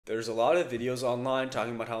There's a lot of videos online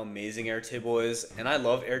talking about how amazing Airtable is, and I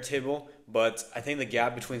love Airtable, but I think the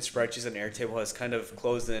gap between spreadsheets and Airtable has kind of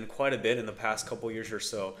closed in quite a bit in the past couple years or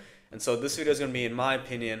so. And so this video is going to be, in my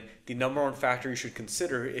opinion, the number one factor you should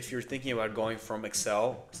consider if you're thinking about going from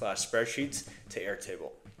Excel/spreadsheets to Airtable.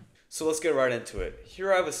 So let's get right into it.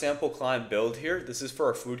 Here I have a sample client build here. This is for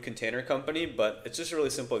a food container company, but it's just a really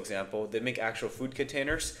simple example. They make actual food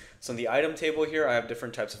containers. So in the item table here, I have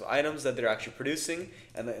different types of items that they're actually producing.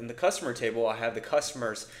 And in the customer table, I have the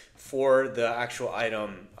customers for the actual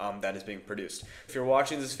item that is being produced. If you're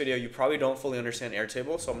watching this video, you probably don't fully understand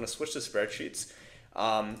Airtable, so I'm gonna switch to spreadsheets.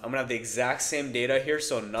 I'm gonna have the exact same data here,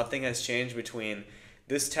 so nothing has changed between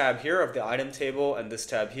this tab here of the item table and this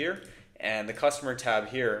tab here, and the customer tab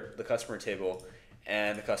here, the customer table,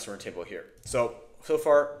 and the customer table here. So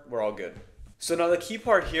far, we're all good. So now the key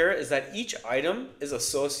part here is that each item is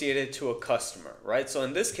associated to a customer, right? So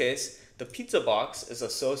in this case, the pizza box is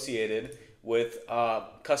associated with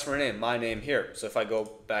customer name, my name here. So if I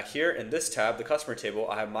go back here in this tab, the customer table,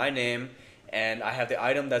 I have my name and I have the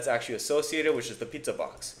item that's actually associated, which is the pizza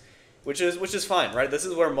box, which is fine, right? This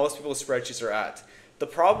is where most people's spreadsheets are at. The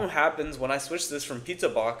problem happens when I switch this from pizza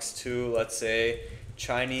box to, let's say,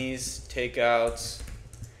 Chinese takeout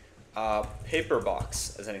paper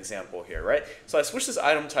box as an example here, right? So I switch this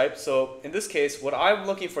item type. So in this case, what I'm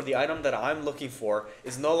looking for, the item that I'm looking for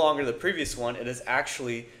is no longer the previous one. It is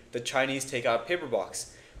actually the Chinese takeout paper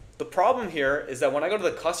box. The problem here is that when I go to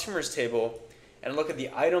the customers table and look at the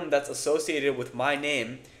item that's associated with my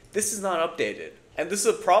name, this is not updated. And this is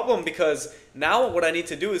a problem because now what I need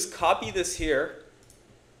to do is copy this here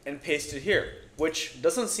and paste it here, which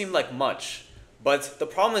doesn't seem like much. But the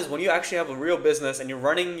problem is when you actually have a real business and you're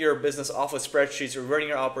running your business off of spreadsheets, or running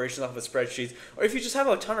your operations off of spreadsheets, or if you just have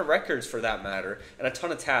a ton of records for that matter and a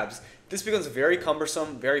ton of tabs, this becomes very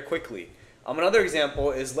cumbersome very quickly. Another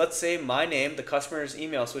example is, let's say my name, the customer's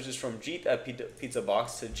email, switches from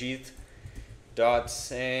jeet@pizzabox to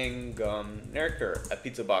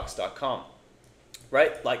jeet.sangamnerker@pizzabox.com.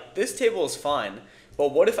 Right? Like, this table is fine.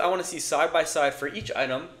 But what if I want to see side by side for each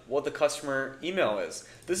item what the customer email is?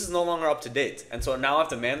 This is no longer up to date. And so now I have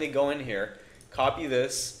to manually go in here, copy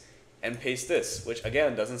this, and paste this, which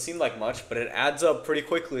again doesn't seem like much, but it adds up pretty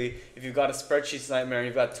quickly if you've got a spreadsheet nightmare and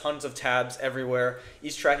you've got tons of tabs everywhere,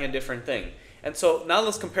 each tracking a different thing. And so now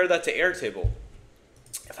let's compare that to Airtable.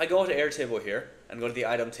 If I go to Airtable here and go to the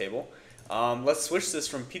item table, let's switch this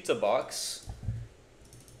from pizza box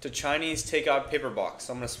to Chinese takeout paper box.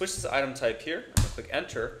 So I'm going to switch this item type here. I'm going to click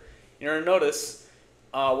enter. You're going to notice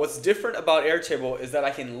what's different about Airtable is that I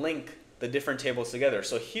can link the different tables together.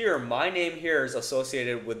 So here, my name here is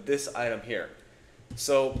associated with this item here.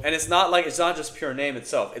 So, and it's not just pure name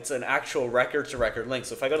itself. It's an actual record to record link.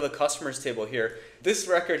 So if I go to the customers table here, this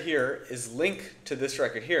record here is linked to this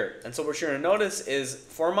record here. And so what you're going to notice is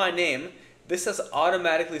for my name, this has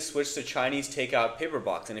automatically switched to Chinese takeout paper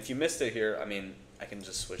box. And if you missed it here, I can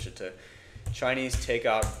just switch it to Chinese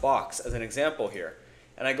takeout box as an example here.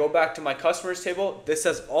 And I go back to my customers table, this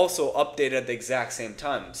has also updated at the exact same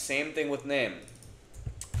time. Same thing with name.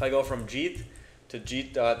 If I go from Jeet to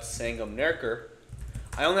Jeet.sangamnerker,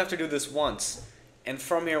 I only have to do this once. And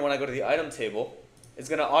from here, when I go to the item table, it's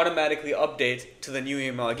going to automatically update to the new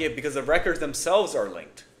email I gave because the records themselves are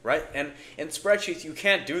linked, right? And in spreadsheets, you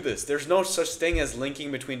can't do this. There's no such thing as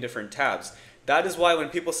linking between different tabs. That is why when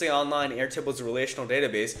people say online Airtable is a relational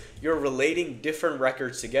database, you're relating different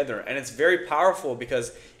records together. And it's very powerful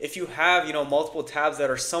because if you have multiple tabs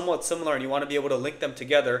that are somewhat similar and you want to be able to link them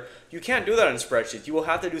together, you can't do that in a spreadsheet. You will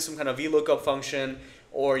have to do some kind of VLOOKUP function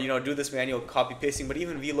or do this manual copy pasting. But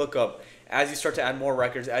even VLOOKUP, as you start to add more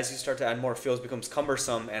records, as you start to add more fields, becomes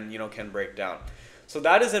cumbersome and can break down. So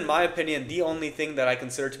that is, in my opinion, the only thing that I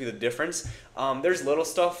consider to be the difference. There's little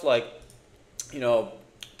stuff like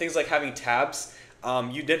things like having tabs.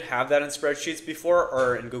 You did have that in spreadsheets before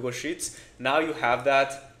or in Google Sheets. Now you have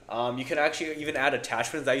that. You can actually even add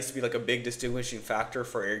attachments. That used to be like a big distinguishing factor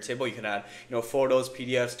for Airtable. You can add photos,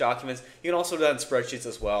 PDFs, documents. You can also do that in spreadsheets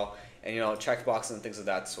as well. And checkboxes and things of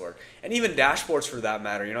that sort. And even dashboards for that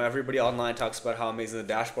matter. Everybody online talks about how amazing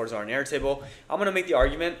the dashboards are in Airtable. I'm going to make the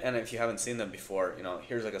argument, and if you haven't seen them before,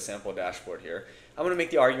 here's like a sample dashboard here. I'm going to make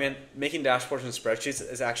the argument making dashboards in spreadsheets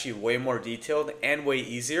is actually way more detailed and way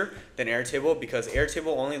easier than Airtable because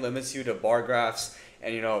Airtable only limits you to bar graphs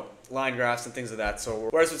and line graphs and things of that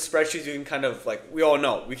sort. Whereas with spreadsheets, you can kind of, we all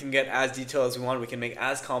know, we can get as detailed as we want. We can make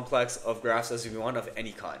as complex of graphs as we want of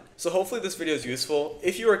any kind. So hopefully this video is useful.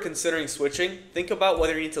 If you are considering switching, think about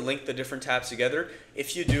whether you need to link the different tabs together.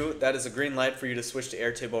 If you do, that is a green light for you to switch to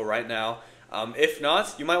Airtable right now. If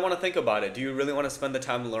not, you might want to think about it. Do you really want to spend the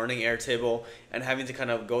time learning Airtable and having to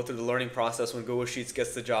kind of go through the learning process when Google Sheets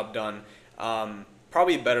gets the job done?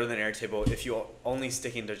 Probably better than Airtable if you're only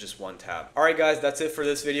sticking to just one tab. Alright guys, that's it for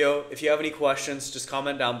this video. If you have any questions, just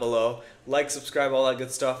comment down below. Like, subscribe, all that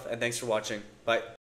good stuff, and thanks for watching. Bye.